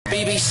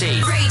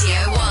BBC.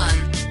 Radio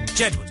 1.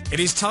 Jedward, it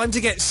is time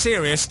to get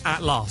serious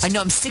at last. I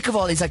know, I'm sick of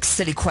all these like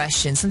silly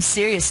questions, some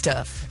serious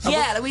stuff.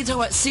 Yeah, like we talk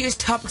about serious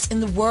topics in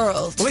the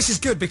world. Well, this is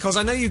good because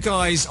I know you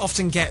guys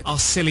often get our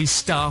silly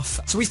stuff.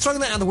 So we've thrown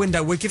that out the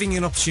window. We're giving you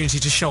an opportunity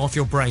to show off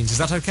your brains. Is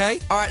that okay?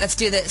 All right, let's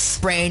do this.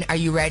 Brain, are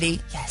you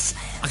ready? Yes,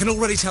 I am. I can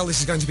already tell this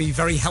is going to be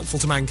very helpful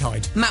to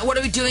mankind. Matt, what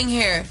are we doing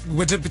here?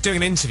 We're doing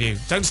an interview.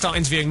 Don't start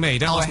interviewing me.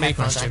 Don't ask me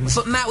questions.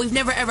 But Matt, we've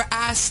never ever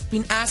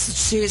been asked such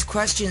serious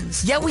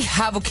questions. Yeah, we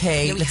have,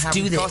 okay. Yeah, let's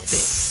do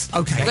this.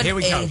 Okay, here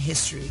we go. In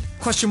history.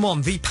 Question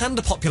 1. The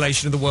panda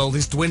population of the world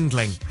is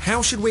dwindling.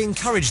 How should we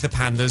encourage the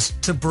pandas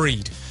to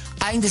breed?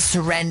 I think this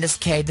is horrendous,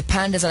 Kate. The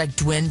pandas are like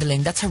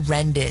dwindling. That's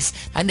horrendous.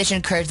 And they should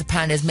encourage the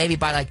pandas maybe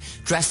by like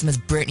dress them as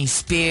Britney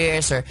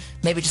Spears or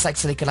maybe just like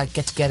so they could like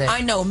get together.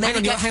 I know.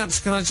 Maybe hang on.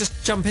 Can I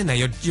just jump in there?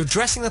 You're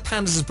dressing the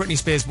pandas as Britney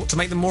Spears to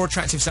make them more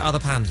attractive to other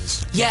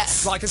pandas.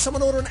 Yes. Like, can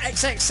someone order an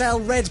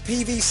XXL red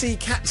PVC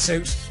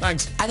catsuit?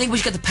 Thanks. I think we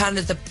should get the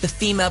pandas, the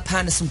female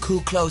pandas some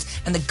cool clothes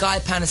and the guy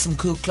pandas some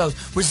cool clothes,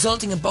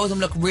 resulting in both of them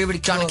look really, really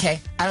cool. John, okay,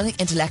 I don't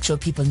think intellectual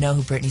people know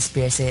who Britney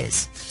Spears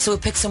is. So we'll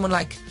pick someone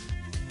like,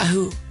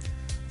 who?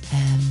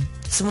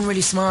 Someone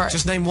really smart.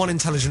 Just name one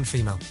intelligent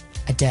female.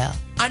 Adele.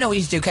 I know what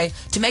you need to do, okay?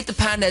 To make the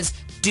pandas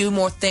do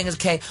more things,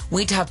 okay,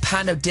 we need to have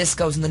panda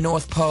discos in the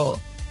North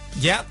Pole.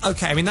 Yeah,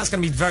 okay. I mean, that's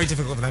going to be very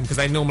difficult for them because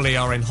they normally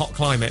are in hot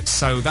climates.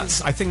 So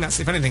I think that's,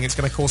 if anything, it's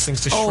going to cause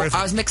things to shrivel.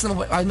 I was mixing them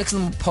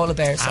with polar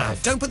bears.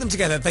 Don't put them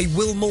together. They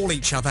will maul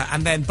each other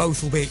and then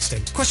both will be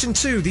extinct. Question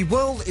 2. The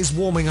world is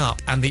warming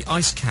up and the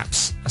ice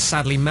caps are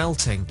sadly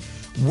melting.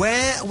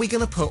 Where are we going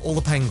to put all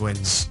the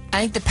penguins? I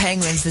think the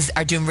penguins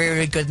are doing really,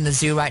 really good in the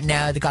zoo right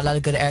now. They've got a lot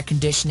of good air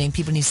conditioning.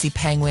 People need to see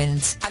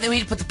penguins. And then we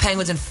need to put the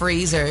penguins in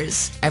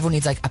freezers. Everyone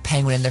needs like a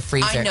penguin in their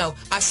freezer. I know.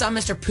 I saw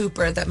Mr.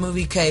 Pooper, that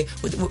movie,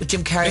 with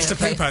Jim Carrey. Mr.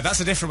 Pooper,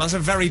 that's a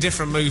very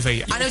different movie.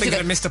 You're thinking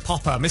of Mr.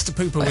 Popper. Mr.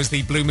 Pooper was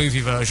the blue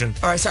movie version.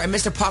 Alright, sorry,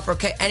 Mr. Popper,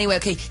 okay. Anyway,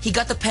 okay, he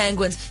got the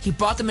penguins, he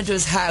brought them into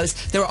his house,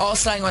 they were all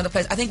sliding around the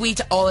place. I think we need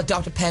to all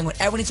adopt a penguin.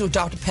 Everyone needs to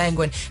adopt a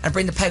penguin and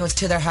bring the penguins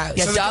to their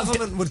house. So the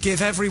government would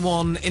give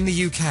everyone in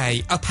the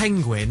UK a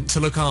penguin to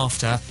look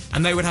after,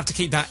 and they would have to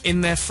keep that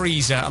in their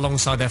freezer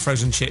alongside their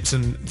frozen chips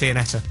and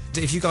Viennetta.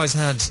 If you guys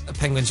had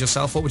penguins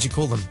yourself, what would you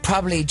call them?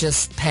 Probably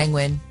just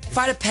penguin. If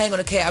I had a penguin,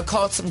 okay, I'd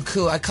call it something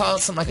cool. I'd call it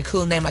something like a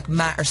cool name like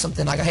Matt or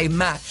something. Like, hey,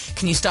 Matt,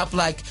 can you stop,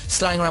 like,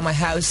 sliding around my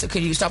house? Or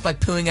can you stop,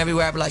 like, pooing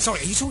everywhere? But, like, sorry,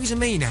 are you talking to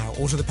me now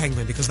or to the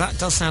penguin? Because that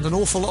does sound an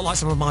awful lot like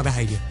some of my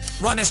behaviour.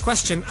 Right, next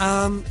question.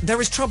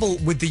 There is trouble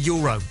with the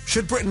euro.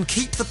 Should Britain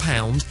keep the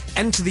pound,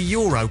 enter the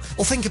euro,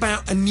 or think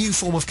about a new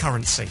form of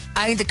currency?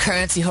 I think the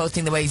currency whole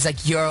thing, the way it's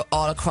like euro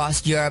all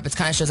across Europe, it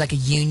kind of shows like a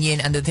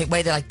union, and the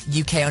way that like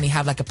UK only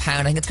have like a pound,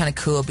 I think it's kind of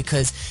cool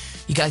because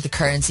you got like the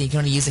currency, you can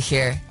only use it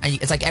here, and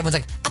it's like everyone's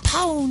like a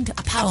pound.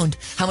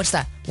 How much is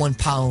that?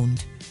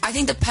 £1. I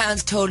think the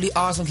pound's totally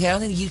awesome. Okay, I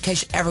don't think the UK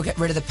should ever get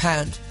rid of the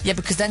pound. Yeah,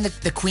 because then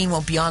the Queen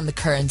won't be on the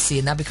currency,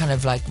 and that'd be kind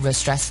of like real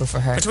stressful for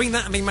her. Between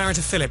that and being married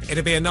to Philip,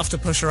 it'd be enough to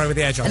push her over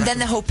the edge. And then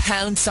the whole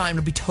pound sign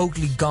would be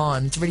totally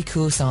gone. It's a really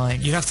cool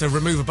sign. You'd have to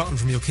remove a button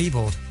from your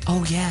keyboard.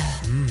 Oh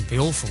yeah. Be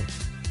awful.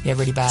 Yeah,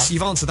 really bad. So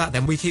you've answered that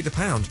then. We keep the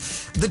pound.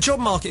 The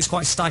job market is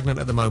quite stagnant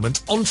at the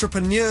moment.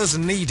 Entrepreneurs are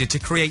needed to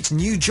create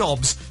new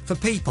jobs for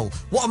people.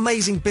 What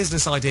amazing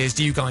business ideas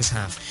do you guys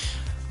have?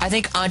 I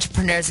think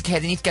entrepreneurs, okay,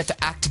 they need to get their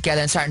act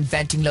together and start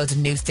inventing loads of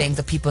new things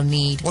that people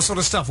need. What sort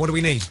of stuff? What do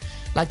we need?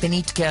 Like, they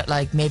need to get,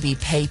 like, maybe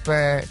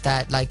paper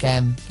that, like,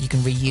 you can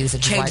reuse.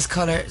 Changes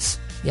colours.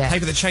 Yeah.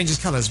 Paper that changes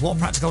colours. What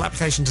practical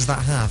application does that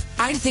have?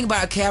 I need to think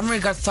about it, okay? I haven't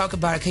really got to talk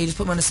about it, okay? You just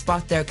put me on the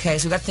spot there, okay?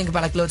 So we've got to think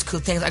about, like, loads of cool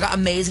things. I got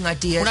amazing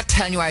ideas. We're not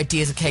telling you our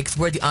ideas, okay? Because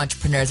we're the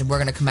entrepreneurs and we're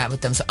going to come out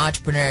with them. So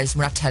entrepreneurs,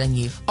 we're not telling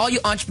you. All you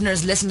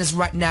entrepreneurs, listen to this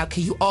right now,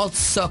 okay? You all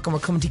suck and we're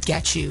coming to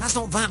get you. That's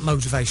not that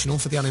motivational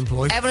for the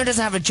unemployed. Everyone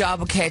doesn't have a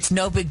job, okay? It's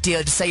no big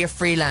deal. Just say you're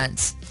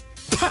freelance.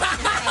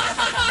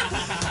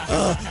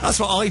 That's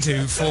what I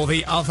do for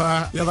the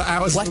other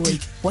hours of the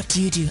week. What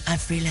do you do? I'm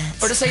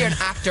freelance. Or just say you're an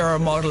actor or a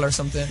model or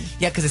something.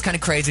 Yeah, because it's kind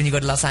of crazy when you go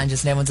to Los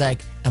Angeles and everyone's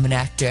like, I'm an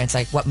actor. And it's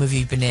like, what movie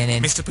have you been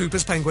in? Mr.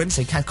 Pooper's Penguin.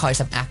 So you can't call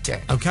yourself an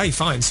actor. Okay,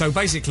 fine. So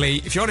basically,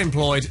 if you're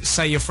unemployed,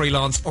 say you're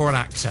freelance or an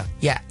actor.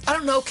 Yeah. I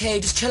don't know, okay?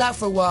 Just chill out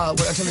for a while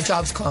until the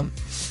jobs come.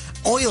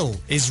 Oil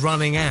is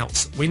running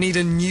out. We need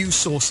a new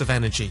source of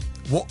energy.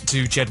 What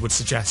do Jedward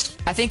suggest?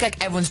 I think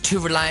like everyone's too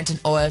reliant on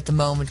oil at the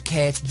moment,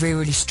 okay? It's really,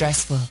 really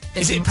stressful.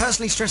 Is it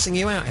personally stressing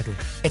you out, Edward?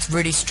 It's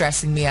really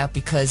stressing me out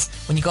because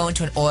when you go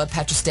into an oil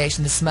petrol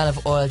station, the smell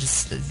of oil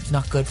just is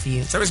not good for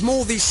you. So it's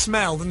more the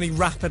smell than the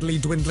rapidly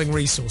dwindling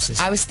resources.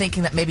 I was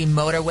thinking that maybe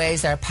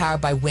motorways that are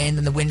powered by wind,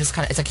 and the wind is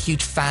kind of, it's like a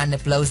huge fan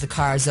that blows the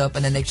cars up,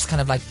 and then they just kind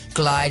of like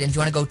glide, and if you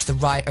want to go to the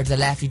right or to the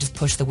left, you just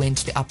push the wind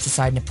to the opposite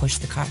side and it pushes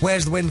the car.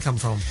 Where's the wind come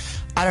from?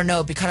 I don't know,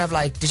 it'd be kind of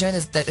like, did you know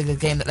the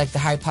game, that, like the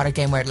Harry Potter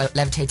game where it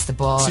levitates the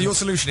ball? So your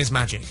solution is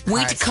magic? We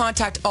need to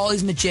contact all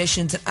these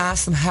magicians and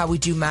ask them how we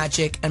do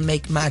magic and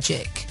make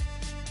magic.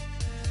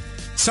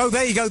 So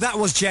there you go, that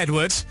was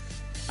Jedward.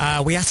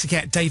 We had to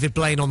get David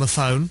Blaine on the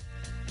phone.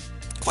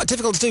 Quite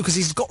difficult to do because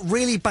he's got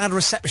really bad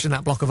reception in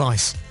that block of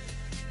ice.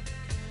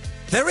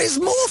 There is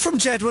more from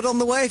Jedward on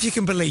the way, if you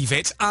can believe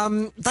it.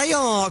 They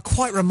are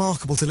quite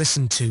remarkable to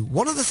listen to.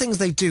 One of the things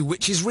they do,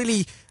 which is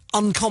really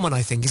uncommon,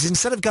 I think, is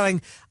instead of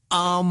going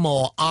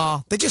or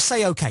they just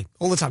say okay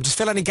all the time. Just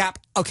fill any gap.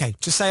 Okay.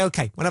 Just say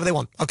okay whenever they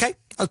want. Okay.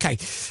 Okay.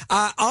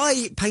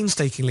 I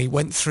painstakingly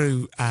went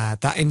through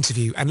that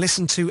interview and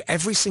listened to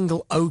every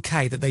single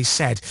okay that they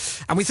said,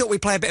 and we thought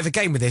we'd play a bit of a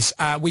game with this.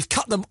 We've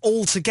cut them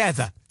all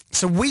together,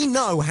 so we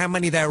know how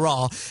many there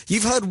are.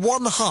 You've heard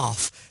one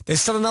half.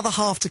 There's still another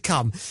half to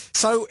come.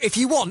 So if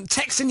you want,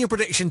 text in your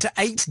prediction to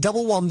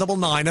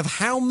 81199 of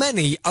how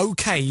many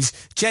okays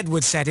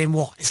Jedward said in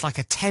what? It's like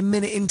a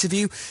 10-minute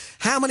interview.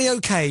 How many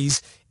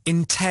okays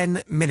in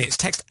 10 minutes?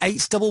 Text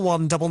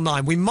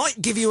 81199. We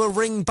might give you a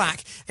ring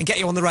back and get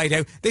you on the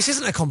radio. This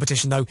isn't a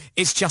competition, though.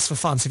 It's just for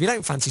fun. So if you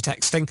don't fancy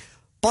texting,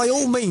 by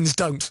all means,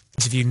 don't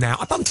interview now.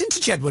 I bumped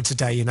into Jedward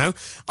today, you know.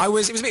 It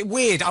was a bit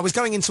weird. I was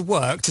going into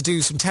work to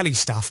do some telly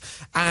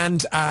stuff, and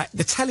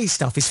the telly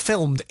stuff is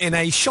filmed in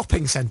a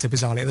shopping centre,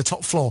 bizarrely, at the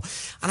top floor.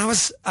 And I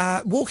was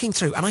walking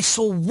through, and I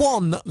saw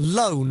one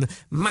lone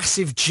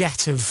massive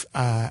jet of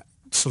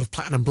sort of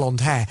platinum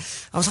blonde hair.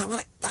 I was like,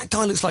 well, that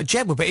guy looks like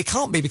Jedward, but it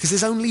can't be because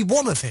there's only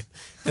one of him.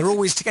 They're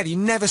always together. You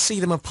never see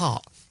them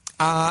apart.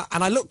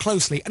 And I looked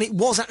closely, and it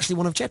was actually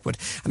one of Jedward.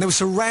 And they were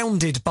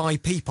surrounded by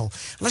people.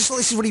 And I just thought,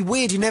 this is really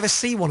weird. You never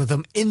see one of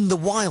them in the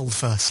wild,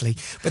 firstly,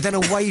 but then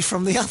away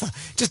from the other.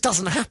 It just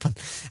doesn't happen.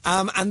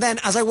 And then,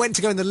 as I went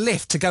to go in the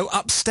lift to go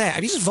upstairs...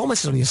 Have you just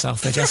vomited on yourself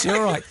there, Jess? You're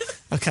all right?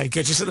 Okay,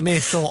 good. Just at the mere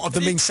thought of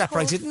them being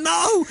separated.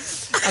 No!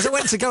 As I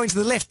went to go into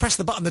the lift, press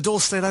the button, the door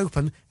slid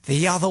open.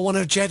 The other one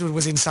of Jedward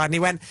was inside, and he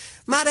went,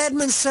 Matt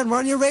Edmondson, we're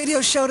on your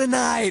radio show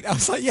tonight. I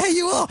was like, yeah,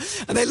 you are.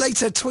 And they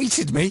later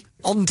tweeted me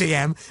on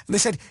DM, and they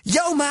said,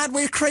 yo, Matt,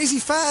 we're crazy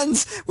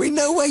fans. We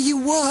know where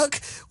you work.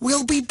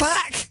 We'll be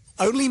back.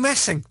 Only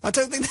messing. I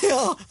don't think they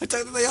are.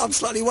 I'm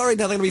slightly worried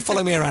now they're going to be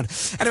following me around.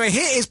 Anyway,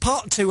 here is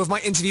part 2 of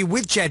my interview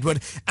with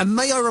Jedward, and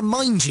may I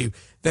remind you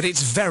that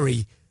it's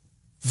very,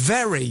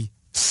 very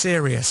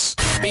serious.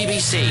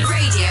 BBC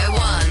Radio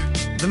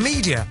 1. The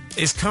media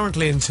is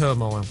currently in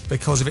turmoil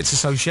because of its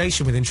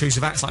association with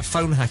intrusive acts like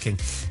phone hacking.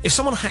 If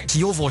someone hacked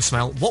your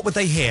voicemail, what would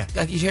they hear?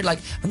 Like you'd hear, like,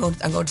 I'm going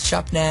to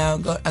shop now.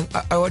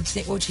 I would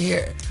think, what would you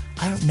hear?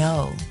 I don't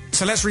know.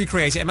 So let's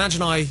recreate it.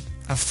 Imagine I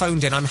have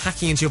phoned in. I'm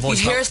hacking into your voicemail. You'd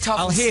hear us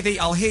talking.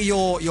 I'll hear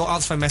your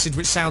answer phone message,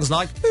 which sounds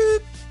like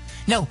boop.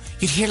 No,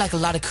 you'd hear like a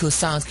lot of cool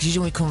songs, because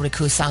usually when we come with a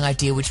cool song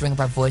idea, we just ring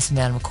up our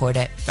voicemail and record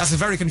it. That's a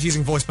very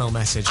confusing voicemail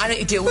message. I know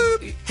you do.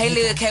 Boop. Hey,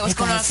 Louie, okay, what's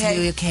going on, okay?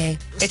 Louie, okay.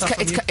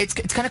 It's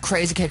kind of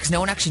crazy, okay, because no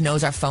one actually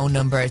knows our phone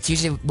number. It's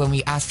usually when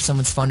we ask for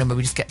someone's phone number,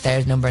 we just get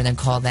their number and then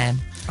call them.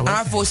 And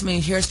our voicemail,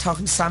 you hear us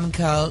talking to Simon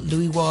Cowell,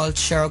 Louis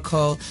Walsh, Cheryl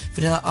Cole,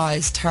 Vanilla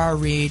Ice, Tara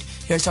Reid.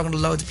 You hear us talking to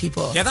loads of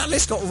people. Yeah, that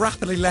list got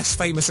rapidly less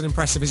famous and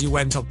impressive as you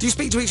went on. Do you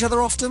speak to each other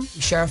often?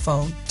 We share a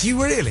phone. Do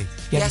you really?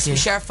 Yes, we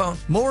share a phone.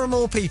 More and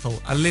more people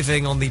are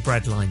living on the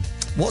breadline.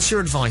 What's your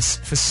advice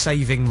for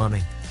saving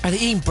money? Are they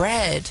eating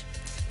bread?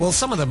 Well,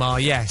 some of them are,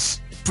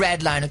 yes.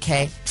 Breadline,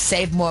 okay.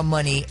 Save more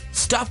money.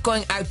 Stop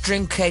going out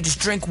drink, okay. Just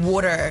drink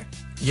water.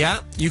 Yeah,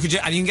 and you can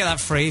get that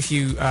free if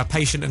you are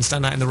patient and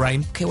stand out in the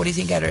rain. Okay, what do you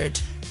think, Edward?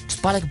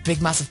 Just buy like a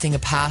big massive thing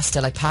of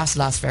pasta. Like pasta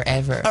lasts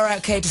forever. Alright,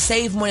 okay, to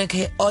save money,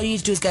 okay, all you need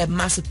to do is get a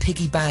massive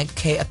piggy bank,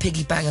 okay, a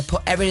piggy bank, and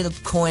put every little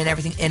coin,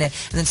 everything in it,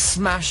 and then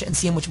smash it and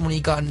see how much money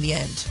you got in the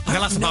end. I'm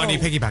gonna have to buy a new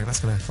piggy bank. That's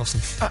gonna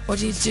cost them. What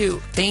do you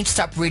do? They need to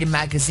stop reading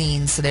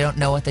magazines so they don't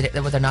know what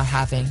they're not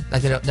having.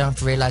 Like they don't have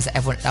to realise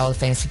that all the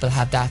famous people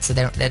have that, so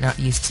they're not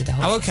used to the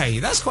whole. Oh, okay,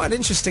 that's quite an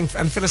interesting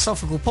and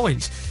philosophical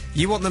point.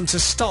 You want them to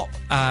stop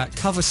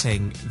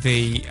coveting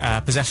the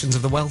possessions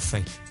of the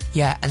wealthy.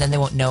 Yeah, and then they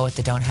won't know what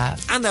they don't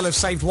have. And they'll have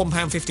saved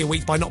 £1.50 a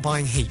week by not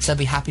buying heat. So they'll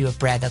be happy with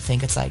bread. They'll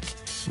think it's like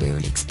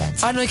really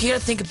expensive. I know, you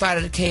gotta think about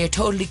it, okay? You're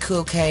totally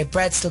cool, okay?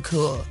 Bread's still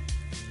cool.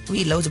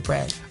 We eat loads of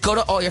bread. Go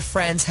to all your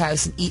friends'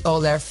 house and eat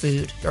all their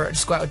food. Or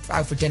just go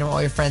out for dinner with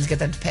all your friends and get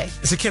them to pay.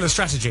 It's a killer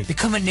strategy.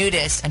 Become a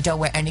nudist and don't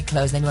wear any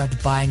clothes, and then you don't have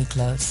to buy any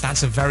clothes.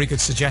 That's a very good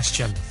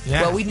suggestion.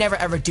 Yeah. Well, we'd never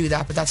ever do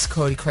that, but that's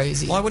totally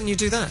crazy. Why wouldn't you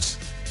do that?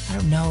 I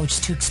don't know, it's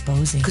too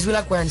exposing. Because we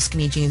like wearing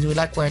skinny jeans, we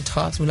like wearing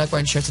tops, we like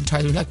wearing shirts and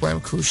ties, we like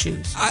wearing cool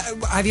shoes.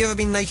 Have you ever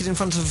been naked in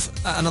front of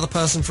another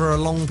person for a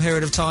long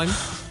period of time?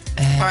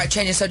 Alright,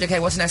 change the subject. Okay,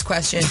 what's the next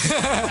question?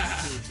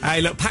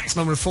 Hey, look,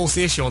 Pac-Man would force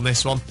the issue on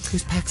this one.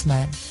 Who's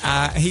Pac-Man?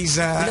 He's...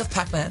 we love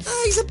Pac-Man.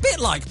 He's a bit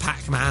like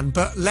Pac-Man,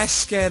 but less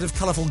scared of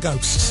colourful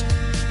ghosts.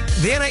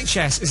 The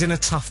NHS is in a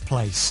tough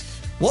place.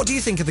 What do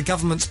you think of the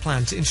government's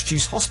plan to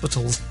introduce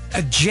hospitals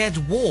a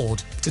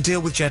Jedward to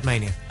deal with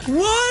Jedmania?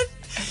 What?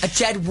 A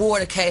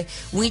Jedward, okay?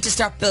 We need to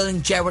start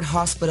building Jedward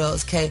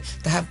hospitals, okay?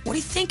 To have, what do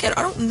you think? I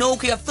don't know,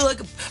 okay? I feel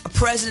like a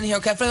president here,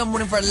 okay? I feel like I'm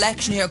running for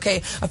election here, okay?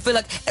 I feel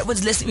like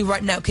everyone's listening to me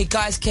right now, okay?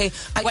 Guys, okay?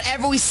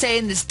 Whatever we say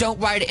in this, don't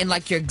write it in,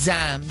 like, your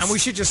exams. And we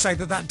should just say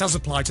that that does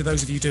apply to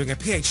those of you doing a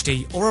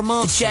PhD or a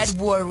master's.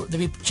 Jedward,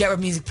 there'll be Jedward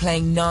music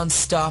playing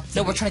non-stop.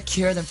 No, we're trying to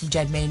cure them from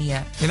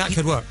Jedmania. I mean, that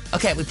could work.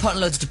 Okay, we put on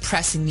loads of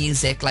depressing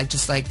music, like,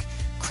 just like...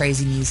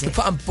 crazy music. We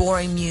put on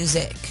boring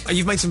music.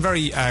 You've made some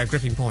very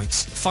gripping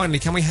points. Finally,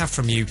 can we have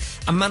from you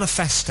a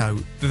manifesto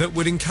that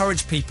would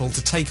encourage people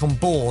to take on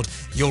board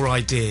your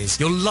ideas?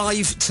 You're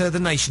live to the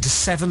nation, to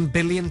 7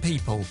 billion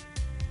people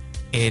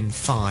in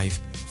 5,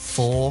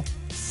 4,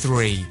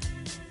 3.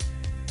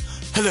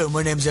 Hello,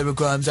 my name's Edward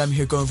Grimes. I'm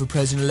here going for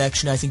president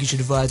election. I think you should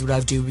advise what I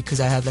do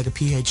because I have like a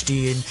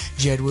PhD in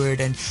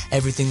Jedward and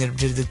everything that I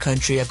did to the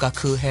country. I've got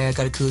cool hair,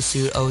 got a cool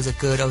suit. Oh, is it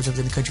good? Oh, is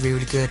in the country really,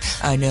 really good?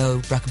 I know,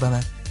 Barack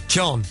Obama.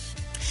 John.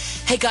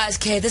 Hey guys,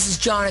 okay, this is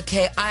John,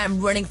 okay. I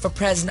am running for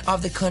president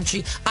of the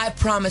country. I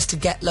promise to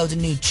get loads of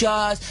new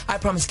jobs. I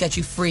promise to get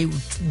you free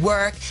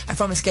work. I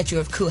promise to get you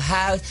a cool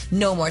house,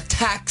 no more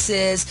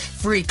taxes,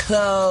 free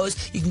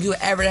clothes. You can do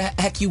whatever the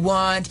heck you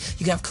want.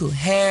 You can have cool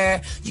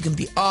hair. You can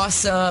be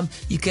awesome.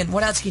 You can,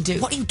 what else can you do?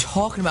 What are you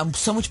talking about? I'm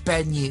so much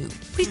better than you.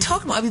 What are you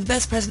talking about? I'll be the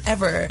best president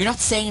ever. You're not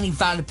saying any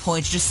valid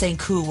points. You're just saying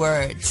cool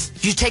words.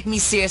 You should take me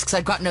serious because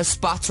I've got no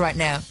spots right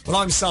now. Well,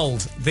 I'm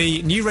sold.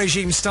 The new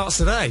regime starts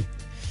today.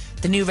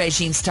 The new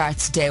regime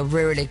starts today.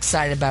 We're really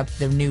excited about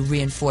the new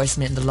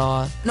reinforcement in the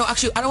law. No,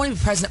 actually, I don't want to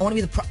be president. I want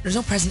to be there's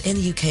no president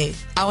in the UK.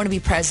 I want to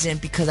be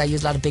president because I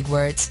use a lot of big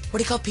words. What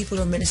do you call people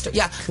who are minister?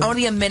 Yeah, cool. I want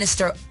to be a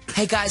minister.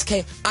 Hey guys,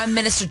 okay, I'm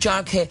Minister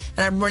John, okay,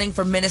 and I'm running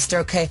for minister,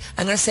 okay.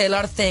 I'm going to say a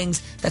lot of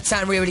things that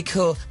sound really, really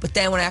cool, but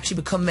then when I actually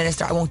become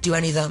minister, I won't do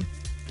any of them.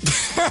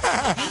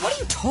 What are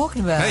you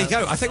talking about? There you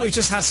go. I think we've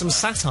just had some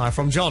satire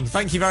from John.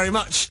 Thank you very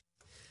much.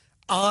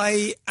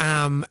 I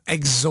am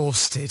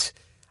exhausted.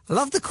 I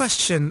love the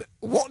question,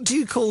 what do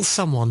you call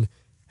someone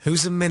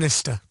who's a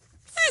minister?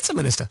 It's a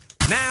minister.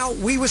 Now,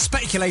 we were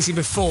speculating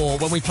before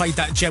when we played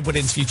that Jedward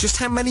interview just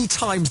how many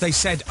times they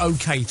said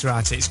OK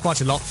throughout it. It's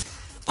quite a lot.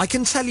 I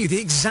can tell you the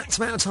exact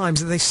amount of times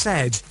that they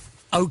said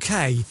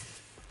OK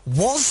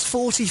was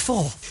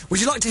 44.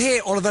 Would you like to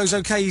hear all of those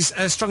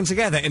OKs strung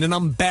together in an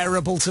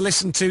unbearable to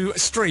listen to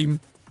stream?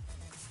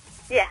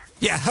 Yeah.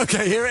 Yeah,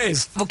 okay, here it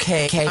is.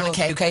 Okay, okay,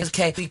 okay, okay,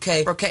 okay, okay,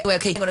 okay,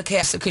 okay,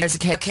 okay, so okay,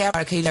 okay, okay,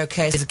 okay,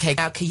 okay, okay,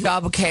 okay,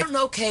 job, okay,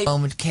 okay,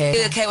 moment,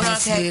 okay, okay,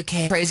 okay,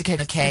 okay, crazy,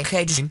 okay, okay,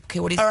 okay, just, okay,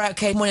 what is, all right,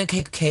 okay, morning,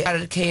 okay, okay,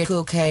 okay, cool,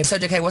 okay,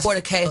 subject, okay, what's, what,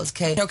 okay,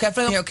 okay, okay,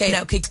 okay,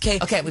 now, okay, okay,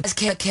 okay,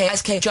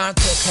 okay, John,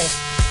 okay, okay.